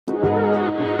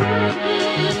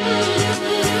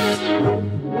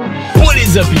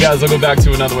What is up, you guys? Welcome back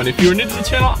to another one. If you're new to the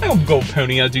channel, I'm Gold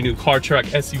Pony. I do new car, truck,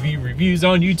 SUV reviews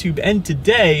on YouTube, and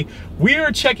today we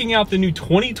are checking out the new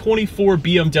 2024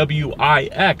 BMW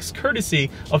iX, courtesy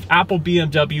of Apple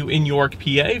BMW in York,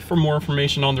 PA. For more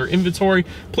information on their inventory,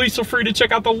 please feel free to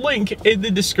check out the link in the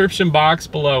description box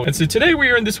below. And so today we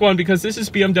are in this one because this is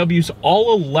BMW's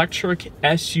all-electric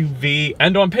SUV,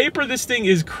 and on paper this thing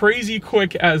is crazy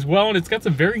quick as well, and it's got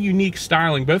some very unique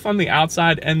styling both on the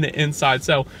outside and the inside.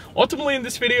 So ultimately in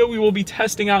this video we will be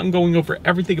testing out and going over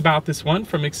everything about this one,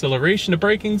 from acceleration to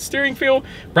braking, steering feel,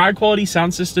 ride quality,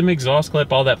 sound system, exhaust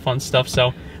clip, all that fun stuff.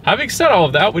 So having said all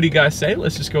of that, what do you guys say?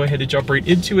 Let's just go ahead and jump right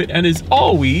into it, and as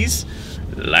always,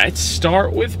 let's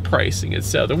start with pricing it.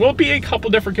 So there will be a couple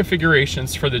different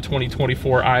configurations for the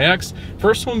 2024 iX.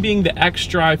 First one being the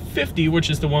xDrive 50, which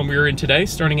is the one we are in today,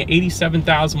 starting at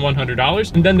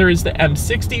 $87,100. And then there is the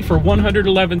M60 for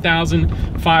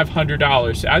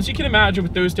 $111,500. So as you can imagine,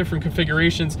 with those different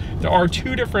configurations, there are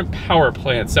two different power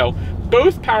plants. So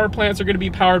both power plants are going to be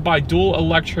powered by dual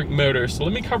electric motors. So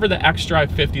let me cover the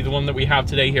xDrive 50, the one that we have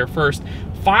today here first.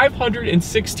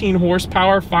 516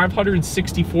 horsepower,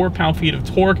 564 pound-feet of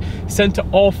torque, sent to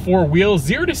all four wheels.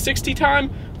 0 to 60 time,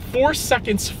 4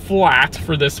 seconds flat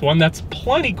for this one. That's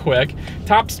plenty quick.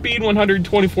 Top speed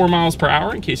 124 miles per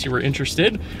hour, in case you were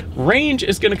interested. Range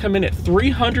is going to come in at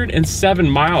 307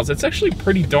 miles. That's actually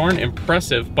pretty darn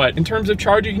impressive, but in terms of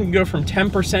charging, you can go from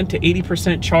 10% to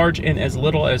 80% charge in as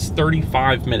little as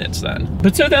 35 minutes then.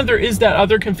 But so then there is that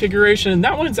other configuration, and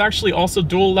that one's actually also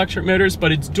dual electric motors,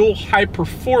 but it's dual high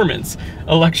performance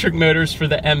electric motors for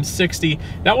the M60.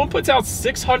 That one puts out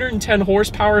 610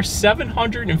 horsepower,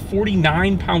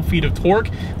 749 pound-feet of torque.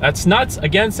 That's nuts.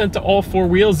 Again, sent to all four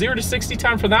wheels. 0 to 60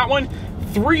 time for that one,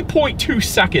 3.2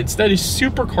 seconds. That is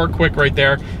super car quick right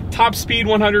there. Top speed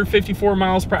 154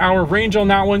 miles per hour. Range on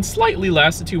that one slightly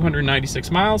less at 296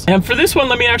 miles. And for this one,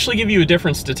 let me actually give you a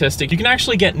different statistic. You can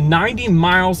actually get 90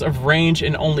 miles of range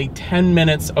in only 10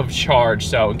 minutes of charge.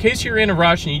 So in case you're in a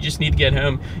rush and you just need to get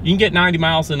home, you can get 90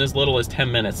 miles in as little as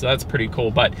 10 minutes. So that's pretty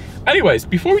cool. But anyways,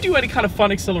 before we do any kind of fun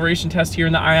acceleration test here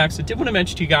in the iX, I did want to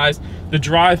mention to you guys the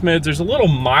drive modes. There's a little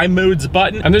My Modes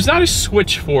button, and there's not a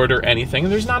switch for it or anything,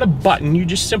 and there's not a button. You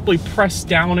just simply press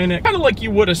down in it, kind of like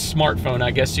you would a smartphone,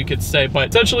 I guess you could say. But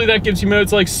essentially that gives you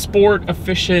modes like sport,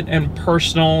 efficient, and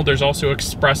personal. There's also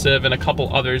expressive and a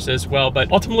couple others as well,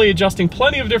 but ultimately adjusting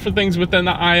plenty of different things within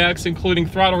the iX, including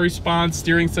throttle response,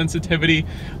 steering sensitivity,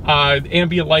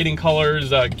 ambient lighting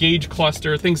colors, gauge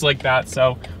cluster, things like that.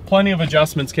 So plenty of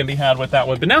adjustments can be had with that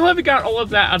one. But now that we got all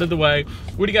of that out of the way,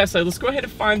 what do you guys say? Let's go ahead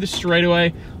and find the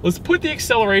straightaway. Let's put the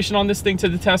acceleration on this thing to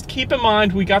the test. Keep in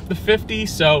mind, we got the 50,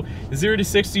 so 0 to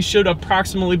 60 should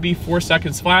approximately be 4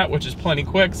 seconds flat, which is plenty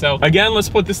quick. So again, let's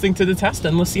put this thing to the test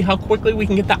and let's see how quickly we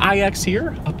can get the iX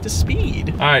here up to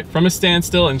speed. All right, from a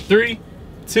standstill in 3,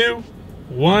 2,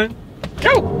 1,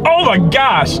 go! Oh my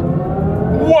gosh!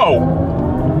 Whoa!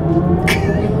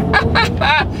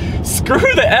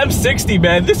 Screw the M60,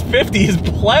 man. This 50 is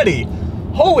plenty.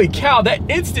 Holy cow, that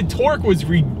instant torque was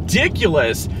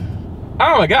ridiculous.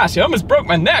 Oh my gosh, I almost broke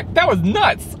my neck. That was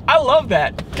nuts. I love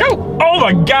that. Go! Oh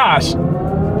my gosh.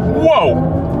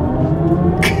 Whoa.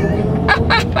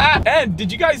 And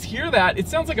did you guys hear that? It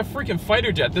sounds like a freaking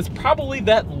fighter jet. That's probably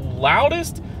that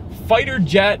loudest fighter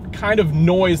jet kind of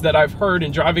noise that I've heard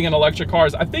in driving in electric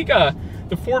cars. I think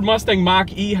the Ford Mustang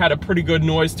Mach-E had a pretty good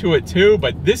noise to it too,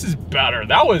 but this is better.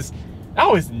 That was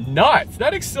nuts.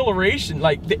 That acceleration,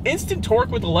 like the instant torque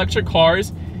with electric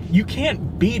cars, you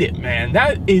can't beat it, man.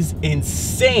 That is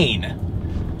insane.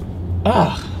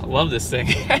 Ugh, I love this thing.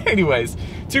 Anyways,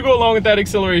 to go along with that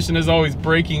acceleration, as always,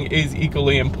 braking is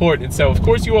equally important. So of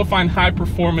course you will find high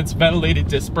performance ventilated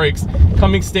disc brakes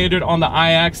coming standard on the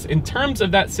iX. In terms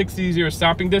of that 60-0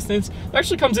 stopping distance, it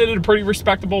actually comes in at a pretty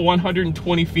respectable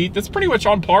 120 feet. That's pretty much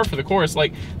on par for the course.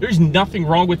 Like, there's nothing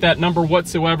wrong with that number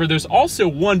whatsoever. There's also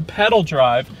one pedal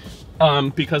drive,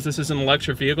 because this is an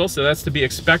electric vehicle, so that's to be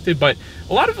expected, but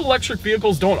a lot of electric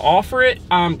vehicles don't offer it.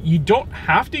 You don't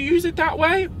have to use it that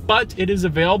way, but it is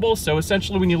available. So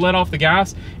essentially when you let off the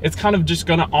gas, it's kind of just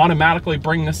gonna automatically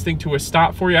bring this thing to a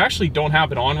stop for you. I actually don't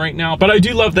have it on right now, but I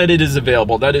do love that it is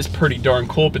available. That is pretty darn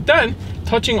cool. But then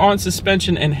touching on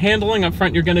suspension and handling, up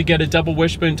front you're gonna get a double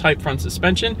wishbone type front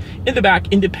suspension. In the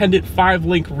back, independent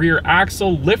 5-link rear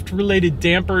axle, lift related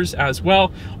dampers as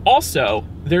well. Also,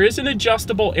 there is an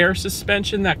adjustable air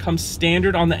suspension that comes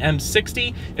standard on the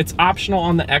M60. It's optional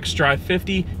on the xDrive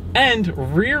 50.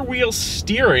 And rear wheel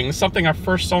steering, something I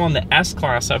first saw in the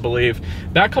S-Class, I believe.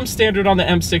 That comes standard on the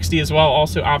M60 as well,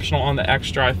 also optional on the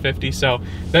xDrive 50, so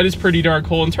that is pretty darn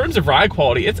cool. In terms of ride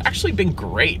quality, it's actually been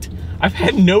great. I've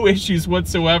had no issues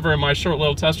whatsoever in my short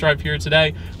little test drive here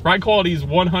today. Ride quality is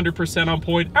 100% on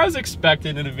point, as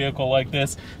expected in a vehicle like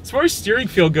this. As far as steering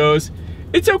feel goes,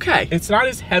 it's okay. It's not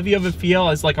as heavy of a feel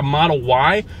as like a Model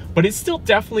Y, but it's still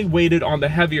definitely weighted on the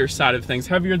heavier side of things,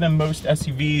 heavier than most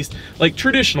SUVs, like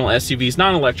traditional SUVs,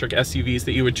 non-electric SUVs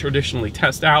that you would traditionally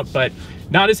test out, but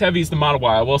not as heavy as the Model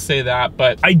Y, I will say that.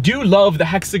 But I do love the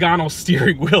hexagonal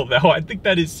steering wheel though. I think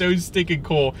that is so stinking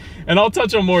cool. And I'll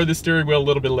touch on more of the steering wheel a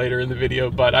little bit later in the video,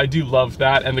 but I do love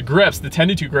that. And the grips, the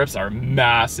 10-2 grips are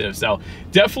massive. So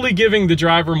definitely giving the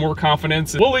driver more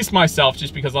confidence, well, at least myself,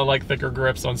 just because I like thicker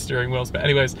grips on steering wheels. But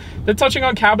anyways, then touching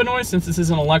on cabin noise, since this is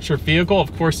an electric vehicle,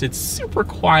 of course it's super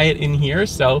quiet in here,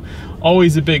 so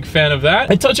always a big fan of that.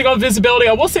 And touching on visibility,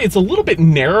 I will say it's a little bit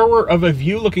narrower of a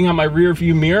view looking at my rear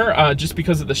view mirror, just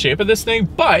because of the shape of this thing,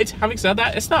 but having said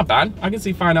that, it's not bad. I can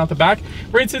see fine out the back.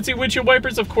 Rain sensing windshield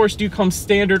wipers, of course, do come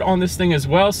standard on this thing as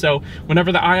well, so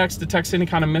whenever the iX detects any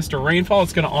kind of mist or rainfall,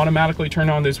 it's going to automatically turn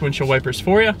on those windshield wipers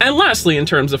for you. And lastly, in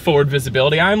terms of forward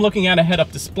visibility, I'm looking at a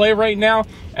head-up display right now,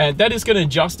 and that is going to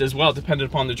adjust as well depending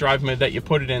upon the drive mode that you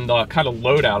put it in. The kind of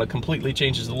loadout, it completely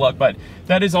changes the look, but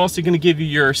that is also going to give you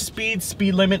your speed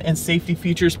limit, and safety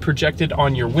features projected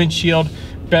on your windshield,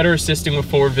 better assisting with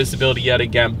forward visibility yet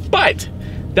again. But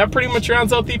that pretty much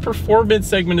rounds out the performance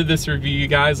segment of this review, you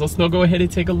guys. Let's now go ahead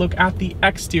and take a look at the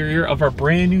exterior of our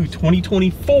brand new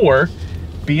 2024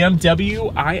 BMW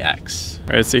iX.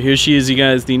 All right, so here she is, you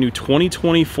guys, the new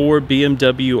 2024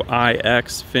 BMW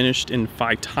iX, finished in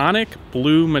Phytonic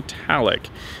Blue Metallic.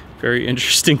 Very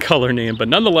interesting color name, but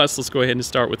nonetheless, let's go ahead and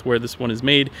start with where this one is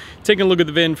made. Taking a look at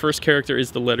the VIN, first character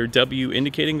is the letter W,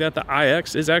 indicating that the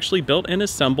iX is actually built and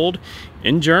assembled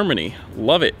in Germany.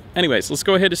 Love it. Anyways, let's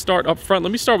go ahead and start up front.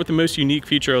 Let me start with the most unique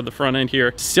feature of the front end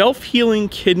here. Self-healing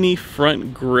kidney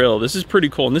front grille. This is pretty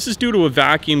cool, and this is due to a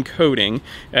vacuum coating.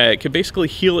 It can basically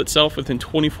heal itself within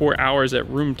 24 hours at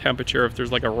room temperature if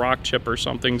there's like a rock chip or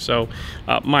something, so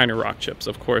minor rock chips,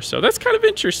 of course. So that's kind of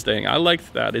interesting. I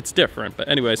like that. It's different, but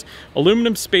anyways,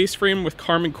 aluminum space frame with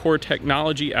carbon core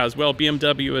technology as well.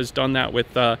 BMW has done that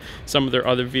with some of their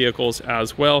other vehicles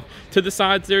as well. To the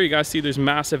sides there, you guys see there's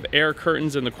massive air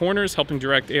curtains in the corners, helping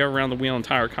direct air around the wheel and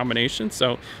tire combination,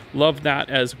 so love that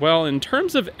as well. In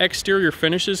terms of exterior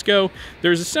finishes go,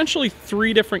 there's essentially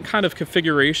three different kind of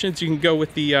configurations. You can go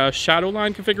with the shadow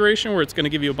line configuration, where it's going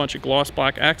to give you a bunch of gloss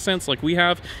black accents like we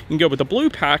have. You can go with the blue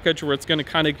package, where it's going to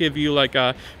kind of give you like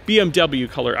a BMW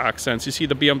color accents. You see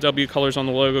the BMW colors on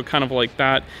the logo, kind of like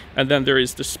that. And then there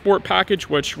is the sport package,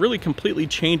 which really completely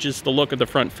changes the look of the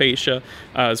front fascia,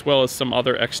 as well as some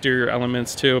other exterior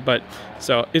elements too. But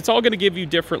so it's all going to give you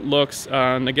different looks,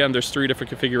 and again, there's three different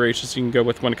configurations you can go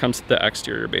with when it comes to the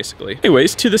exterior, basically.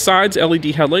 Anyways, to the sides, LED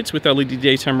headlights with LED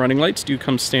daytime running lights do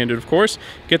come standard, of course.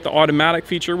 Get the automatic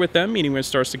feature with them, meaning when it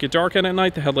starts to get dark at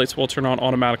night, the headlights will turn on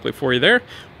automatically for you there.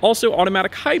 Also,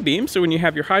 automatic high beam, so when you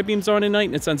have your high beams on at night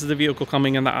and it senses the vehicle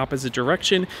coming in the opposite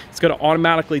direction, it's going to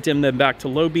automatically dim them back to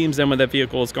low beams. Then when that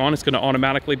vehicle is gone, it's going to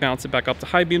automatically bounce it back up to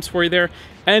high beams for you there.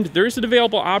 And there's an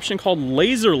available option called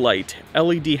laser light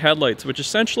LED headlights, which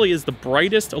essentially is the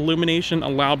brightest illumination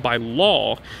allowed by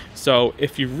law. So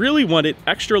if you really wanted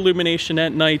extra illumination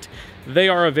at night, they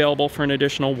are available for an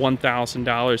additional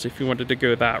 $1,000 if you wanted to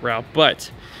go that route. But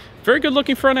very good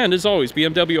looking front end as always.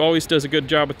 BMW always does a good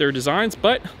job with their designs,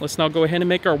 but let's now go ahead and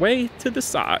make our way to the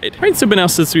side. All right, so now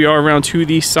since we are around to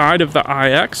the side of the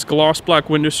iX, gloss black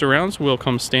window surrounds will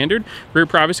come standard. Rear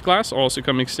privacy glass also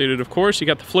coming standard, of course. You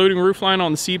got the floating roof line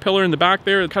on the C-pillar in the back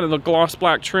there, kind of the gloss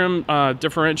black trim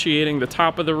differentiating the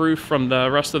top of the roof from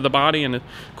the rest of the body, and a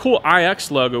cool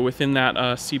iX logo within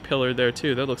that C-pillar there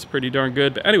too. That looks pretty darn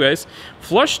good. But anyways,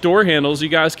 flush door handles, you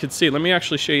guys could see. Let me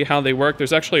actually show you how they work.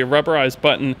 There's actually a rubberized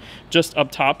button just up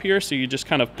top here, so you just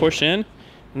kind of push in,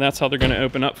 and that's how they're going to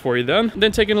open up for you then.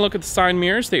 Then taking a look at the side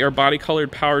mirrors, they are body colored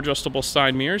power adjustable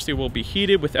side mirrors. They will be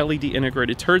heated with LED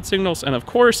integrated turn signals, and of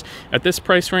course at this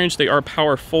price range they are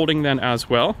power folding then as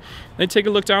well. Then take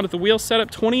a look down at the wheel setup.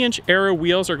 20-inch Aero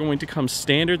wheels are going to come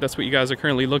standard. That's what you guys are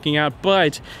currently looking at,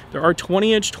 but there are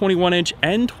 20-inch, 21-inch,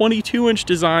 and 22-inch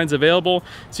designs available,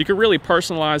 so you can really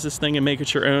personalize this thing and make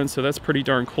it your own, so that's pretty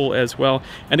darn cool as well.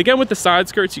 And again, with the side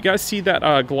skirts, you guys see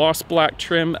that gloss black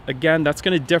trim. Again, that's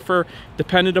going to differ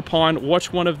depending dependent upon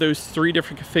which one of those 3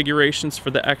 different configurations for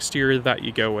the exterior that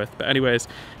you go with. But anyways,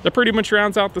 that pretty much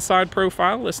rounds out the side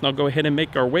profile. Let's now go ahead and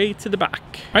make our way to the back.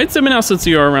 All right, so now since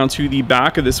we are around to the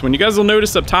back of this one, you guys will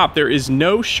notice up top there is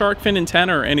no shark fin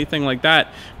antenna or anything like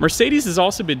that. Mercedes has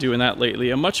also been doing that lately,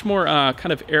 a much more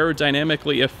kind of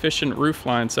aerodynamically efficient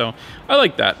roofline, so I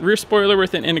like that. Rear spoiler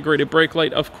with an integrated brake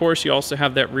light. Of course, you also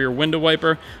have that rear window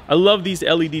wiper. I love these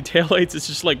LED taillights. It's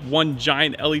just like one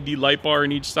giant LED light bar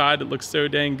on each side. It looks so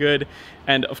dang good.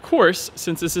 And of course,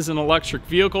 since this is an electric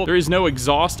vehicle, there is no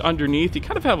exhaust underneath. You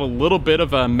kind of have a little bit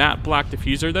of a matte black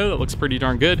diffuser though. That looks pretty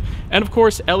darn good. And of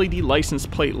course, LED license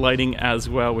plate lighting as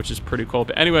well, which is pretty cool.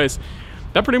 But anyways,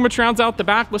 that pretty much rounds out the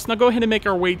back. Let's now go ahead and make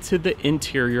our way to the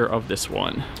interior of this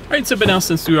one. All right, so but now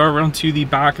since we are around to the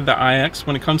back of the iX,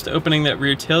 when it comes to opening that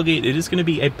rear tailgate, it is going to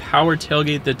be a power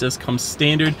tailgate that does come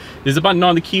standard. There's a button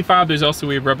on the key fob. There's also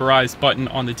a rubberized button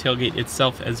on the tailgate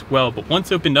itself as well. But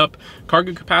once opened up,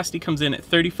 cargo capacity comes in at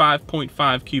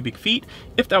 35.5 cubic feet.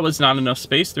 If that was not enough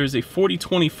space, there's a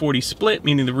 40-20-40 split,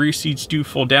 meaning the rear seats do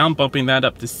fold down, bumping that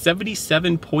up to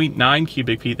 77.9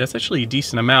 cubic feet. That's actually a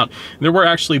decent amount. There were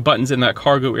actually buttons in that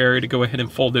cargo area to go ahead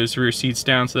and fold those rear seats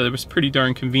down, so that was pretty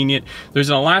darn convenient. There's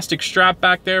an elastic strap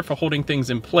back there for holding things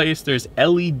in place. There's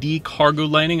LED cargo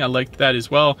lighting. I liked that as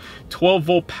well.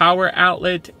 12-volt power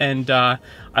outlet, and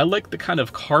I like the kind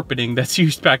of carpeting that's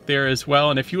used back there as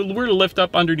well. And if you were to lift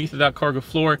up underneath of that cargo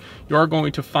floor, you are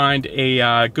going to find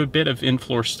a good bit of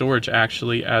in-floor storage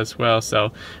actually as well.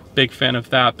 So big fan of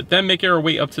that. But then making our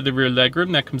way up to the rear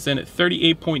legroom, that comes in at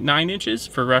 38.9 inches.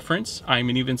 For reference, I'm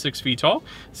an even 6 feet tall.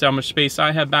 So how much space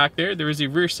I have back there. There is a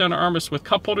rear center armrest with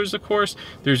cup holders, of course.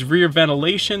 There's rear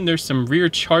ventilation. There's some rear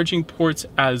charging ports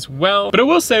as well. But I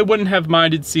will say I wouldn't have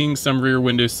minded seeing some rear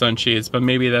window sunshades, but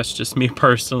maybe that's just me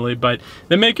personally. But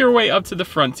then make your way up to the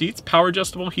front seats. Power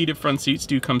adjustable heated front seats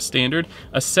do come standard.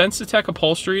 A Sensitech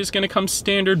upholstery is going to come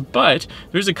standard, but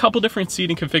there's a couple different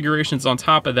seating configurations on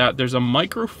top of that. There's a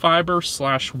microfiber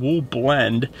 / wool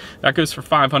blend that goes for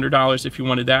 $500 if you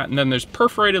wanted that, and then there's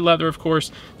perforated leather, of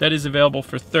course, that is available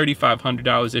for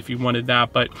 $3,500 if you wanted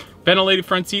that. But ventilated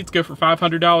front seats go for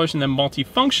 $500, and then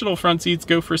multifunctional front seats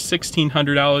go for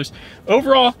 $1,600.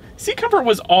 Overall, seat comfort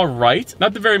was all right.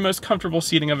 Not the very most comfortable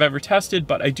seating I've ever tested,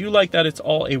 but I do like that it's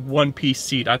all a one-piece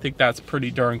seat. I think that's pretty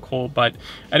darn cool. But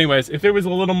anyways, if it was a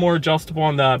little more adjustable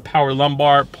on the power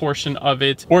lumbar portion of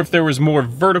it, or if there was more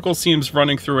vertical seams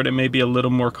running through it, it may be a little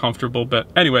more comfortable. But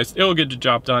anyways, it'll get the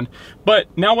job done.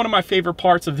 But now one of my favorite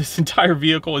parts of this entire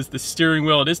vehicle is the steering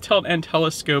wheel. It is tilt and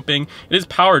telescoping. It is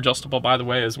power adjustable, by the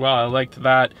way, as well. I liked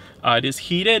that. It is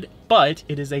heated, but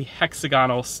it is a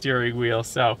hexagonal steering wheel,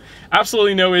 so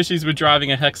absolutely no issues with driving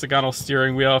a hexagonal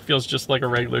steering wheel. It feels just like a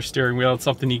regular steering wheel. It's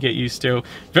something you get used to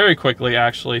very quickly,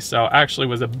 actually. So I actually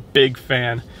was a big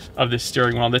fan of this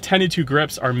steering wheel. And the 10-2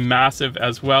 grips are massive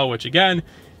as well, which again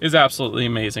is absolutely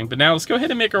amazing. But now let's go ahead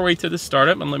and make our way to the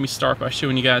startup, and let me start by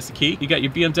showing you guys the key. You got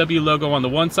your BMW logo on the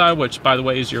one side, which by the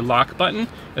way is your lock button,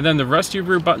 and then the rest of your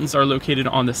rear buttons are located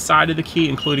on the side of the key,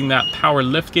 including that power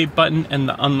liftgate button and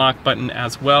the unlock button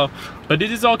as well. But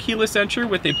it is all keyless entry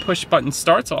with a push button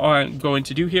start. So all I'm going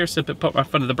to do here is simply put my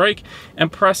foot on the brake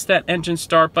and press that engine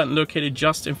start button located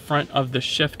just in front of the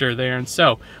shifter there. And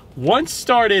so once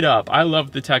started up, I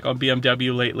love the tech on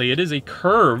BMW lately. It is a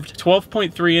curved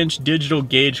 12.3-inch digital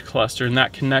gauge cluster, and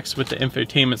that connects with the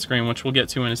infotainment screen, which we'll get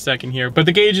to in a second here. But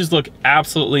the gauges look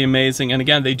absolutely amazing. And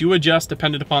again, they do adjust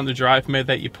dependent upon the drive mode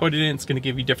that you put it in. It's going to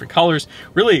give you different colors,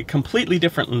 really a completely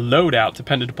different loadout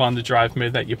dependent upon the drive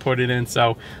mode that you put it in.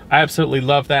 So I absolutely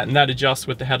love that. And that adjusts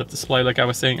with the head-up display, like I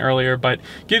was saying earlier, but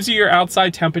gives you your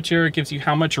outside temperature. It gives you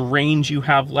how much range you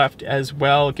have left as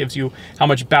well. It gives you how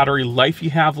much battery life you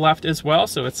have left as well.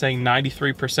 So it's saying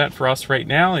 93% for us right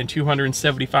now and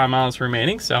 275 miles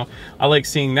remaining. So I like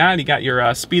seeing that. You got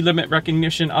your speed limit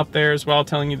recognition up there as well,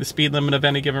 telling you the speed limit of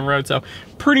any given road. So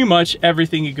pretty much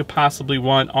everything you could possibly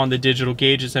want on the digital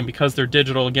gauges. And because they're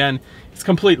digital, again, it's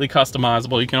completely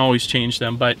customizable. You can always change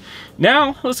them. But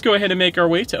now let's go ahead and make our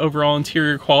way to overall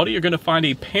interior quality. You're going to find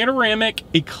a panoramic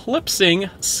eclipsing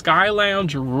sky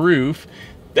lounge roof.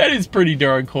 That is pretty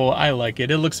darn cool. I like it.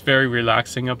 It looks very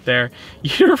relaxing up there.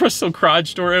 Universal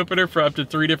garage door opener for up to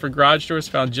 3 different garage doors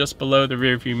found just below the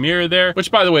rear view mirror there,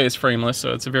 which by the way is frameless,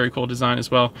 so it's a very cool design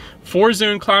as well.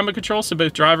 4-zone climate control, so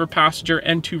both driver, passenger,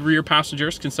 and 2 rear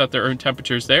passengers can set their own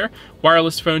temperatures there.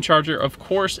 Wireless phone charger, of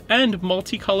course, and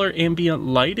multicolor ambient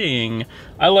lighting.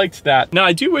 I liked that. Now,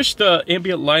 I do wish the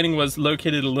ambient lighting was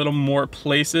located a little more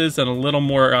places and a little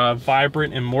more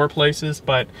vibrant in more places,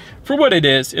 but for what it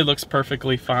is, it looks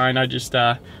perfectly fine. I just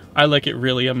I like it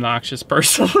really obnoxious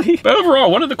personally. But overall,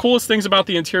 one of the coolest things about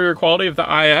the interior quality of the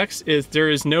iX is there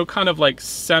is no kind of like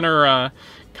center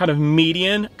kind of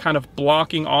median kind of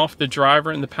blocking off the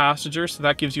driver and the passenger, so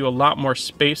that gives you a lot more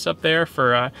space up there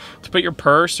for to put your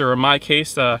purse, or in my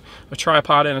case a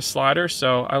tripod and a slider.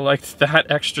 So I liked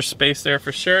that extra space there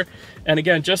for sure. And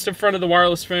again, just in front of the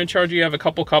wireless phone charger, you have a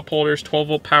couple cup holders,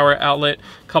 12-volt power outlet,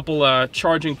 couple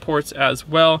charging ports as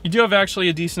well. You do have actually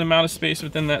a decent amount of space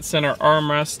within that center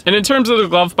armrest. And in terms of the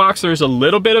glove box, there's a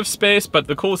little bit of space, but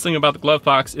the coolest thing about the glove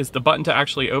box is the button to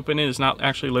actually open it is not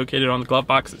actually located on the glove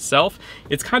box itself.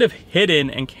 It's kind of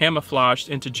hidden and camouflaged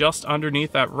into just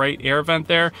underneath that right air vent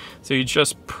there. So you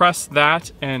just press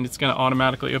that and it's gonna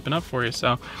automatically open up for you.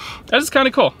 So that is kind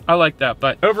of cool. I like that.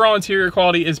 But overall interior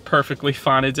quality is perfectly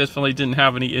fine. It definitely didn't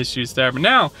have any issues there. But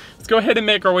now let's go ahead and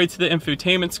make our way to the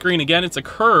infotainment screen. Again, it's a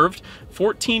curved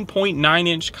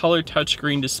 14.9-inch color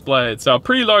touchscreen display. It's a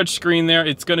pretty large screen there.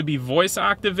 It's going to be voice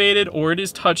activated, or it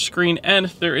is touchscreen, and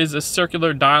there is a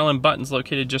circular dial and buttons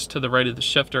located just to the right of the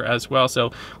shifter as well.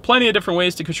 So plenty of different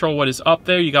ways to control what is up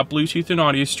there. You got Bluetooth and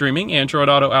audio streaming, Android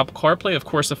Auto, Apple CarPlay, of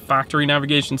course a factory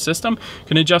navigation system. You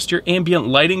can adjust your ambient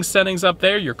lighting settings up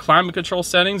there, your climate control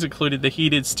settings, included the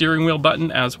heated steering wheel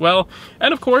button as well,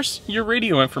 and of course your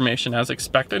radio information as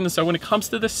expected. And so when it comes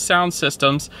to the sound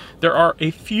systems, there are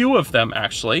a few of them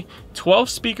actually. 12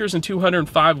 speakers and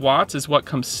 205 watts is what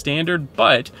comes standard,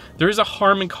 but there is a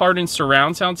Harman Kardon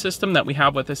surround sound system that we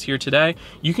have with us here today.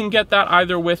 You can get that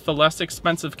either with the less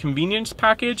expensive convenience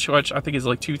package, which I think is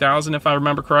like $2,000 if I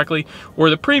remember correctly, or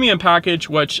the premium package,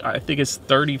 which I think is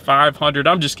 $3,500.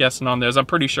 I'm just guessing on those. I'm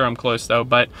pretty sure I'm close though.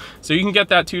 But so you can get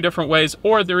that two different ways,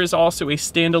 or there is also a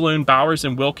standalone Bowers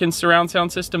and Wilkins surround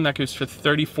sound system that goes for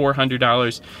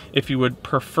 $3,400 if you would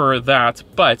prefer that.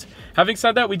 But having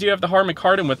said that, we do have the Harman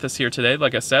Kardon with us here today,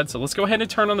 like I said. So let's go ahead and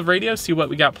turn on the radio, see what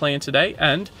we got playing today,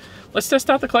 and let's test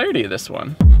out the clarity of this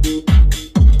one.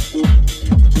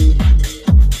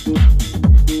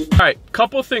 All right,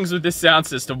 couple things with this sound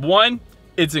system. One,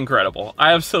 it's incredible.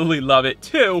 I absolutely love it.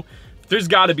 Two, there's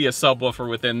got to be a subwoofer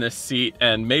within this seat,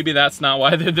 and maybe that's not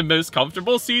why they're the most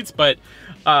comfortable seats, but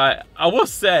I will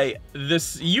say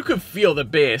this, you could feel the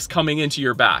bass coming into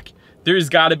your back. There's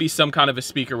got to be some kind of a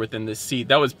speaker within this seat.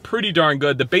 That was pretty darn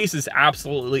good. The bass is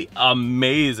absolutely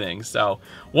amazing. So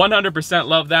 100%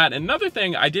 love that. Another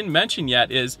thing I didn't mention yet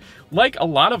is, like a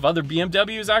lot of other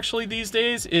BMWs actually these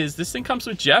days, is this thing comes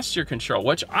with gesture control,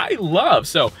 which I love.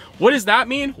 So what does that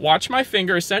mean? Watch my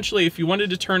finger. Essentially, if you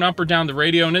wanted to turn up or down the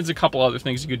radio, and there's a couple other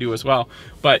things you could do as well,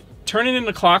 but turn it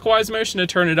into clockwise motion to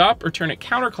turn it up, or turn it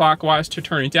counterclockwise to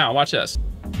turn it down. Watch this.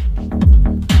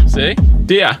 See?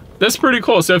 Yeah, that's pretty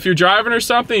cool. So if you're driving or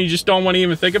something, you just don't want to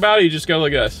even think about it, you just go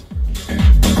like this.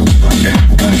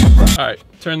 All right,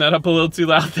 turn that up a little too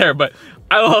loud there, but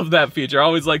I love that feature. I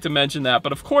always like to mention that.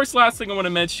 But of course, last thing I want to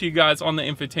mention to you guys on the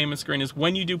infotainment screen is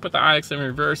when you do put the iX in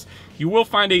reverse, you will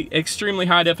find a extremely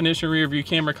high definition rear view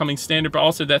camera coming standard, but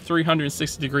also that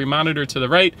 360-degree monitor to the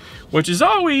right, which as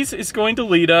always is going to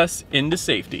lead us into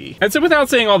safety. And so without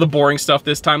saying all the boring stuff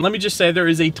this time, let me just say there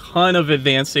is a ton of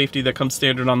advanced safety that comes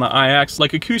standard on the iX,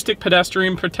 like acoustic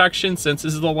pedestrian protection. Since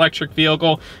this is an electric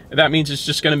vehicle, that means it's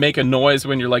just going to make a noise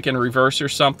when you're like in reverse or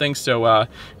something, so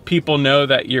people know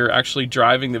that you're actually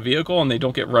driving the vehicle and they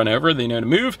don't get run over, they know to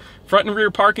move. Front and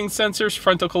rear parking sensors,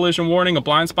 frontal collision warning, a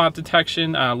blind spot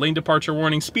detection, lane departure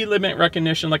warning, speed limit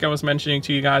recognition, like I was mentioning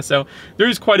to you guys. So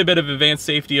there's quite a bit of advanced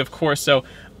safety, of course. So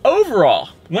overall,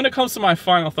 when it comes to my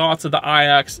final thoughts of the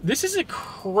iX, this is a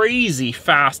crazy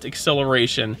fast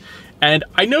acceleration. And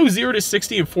I know 0 to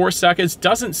 60 in 4 seconds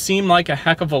doesn't seem like a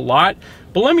heck of a lot,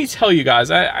 but let me tell you guys,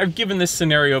 I've given this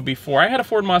scenario before. I had a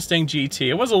Ford Mustang GT.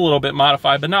 It was a little bit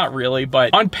modified, but not really.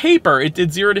 But on paper, it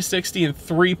did 0 to 60 in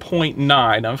 3.9.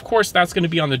 Now, of course, that's going to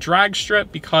be on the drag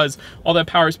strip because all that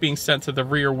power is being sent to the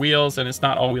rear wheels and it's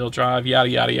not all-wheel drive, yada,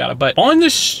 yada, yada. But on the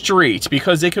street,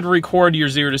 because it could record your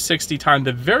 0 to 60 time,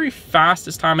 the very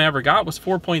fastest time I ever got was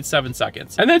 4.7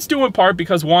 seconds. And that's due in part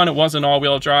because, one, it wasn't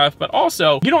all-wheel drive, but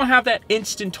also you don't have that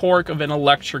instant torque of an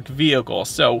electric vehicle.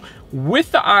 So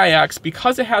with the iX,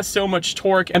 because it has so much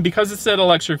torque and because it's an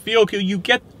electric vehicle, you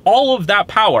get all of that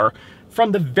power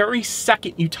from the very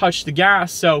second you touch the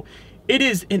gas. So it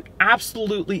is an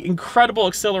absolutely incredible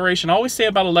acceleration. I always say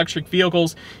about electric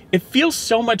vehicles, it feels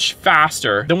so much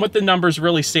faster than what the numbers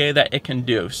really say that it can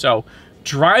do. So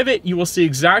Drive it, you will see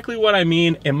exactly what I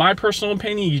mean. In my personal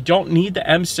opinion, you don't need the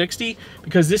M60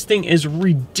 because this thing is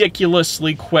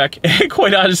ridiculously quick.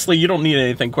 Quite honestly, you don't need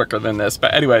anything quicker than this.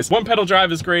 But anyways, one pedal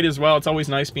drive is great as well. It's always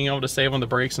nice being able to save on the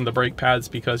brakes and the brake pads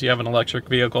because you have an electric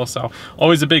vehicle. So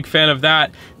always a big fan of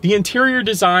that. The interior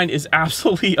design is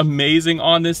absolutely amazing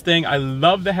on this thing. I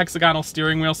love the hexagonal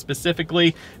steering wheel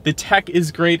specifically. The tech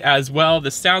is great as well.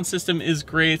 The sound system is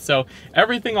great. So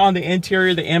everything on the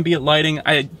interior, the ambient lighting,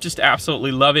 I just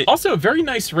absolutely love it. Also a very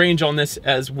nice range on this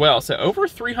as well. So over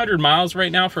 300 miles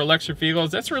right now for electric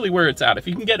vehicles, that's really where it's at. If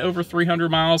you can get over 300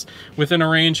 miles within a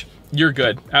range, you're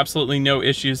good. Absolutely no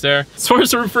issues there. As far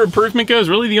as the room for improvement goes,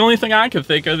 really the only thing I can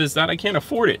think of is that I can't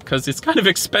afford it because it's kind of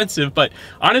expensive, but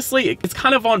honestly, it's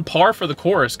kind of on par for the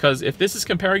course because if this is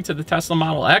comparing to the Tesla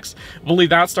Model X, I believe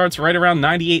that starts right around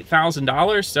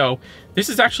 $98,000. So this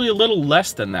is actually a little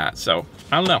less than that. So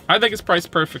I don't know. I think it's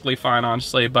priced perfectly fine,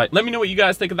 honestly, but let me know what you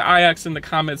guys think of the iX in the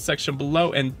comments section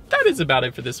below. And that is about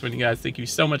it for this one, you guys. Thank you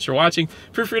so much for watching.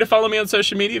 Feel free to follow me on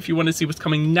social media if you want to see what's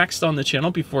coming next on the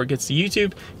channel before it gets to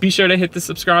YouTube. Be sure to hit the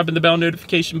subscribe and the bell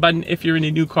notification button if you're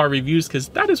into new car reviews, because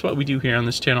that is what we do here on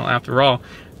this channel after all.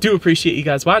 Do appreciate you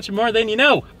guys watching more than you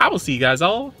know. I will see you guys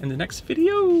all in the next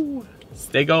video.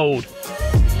 Stay gold.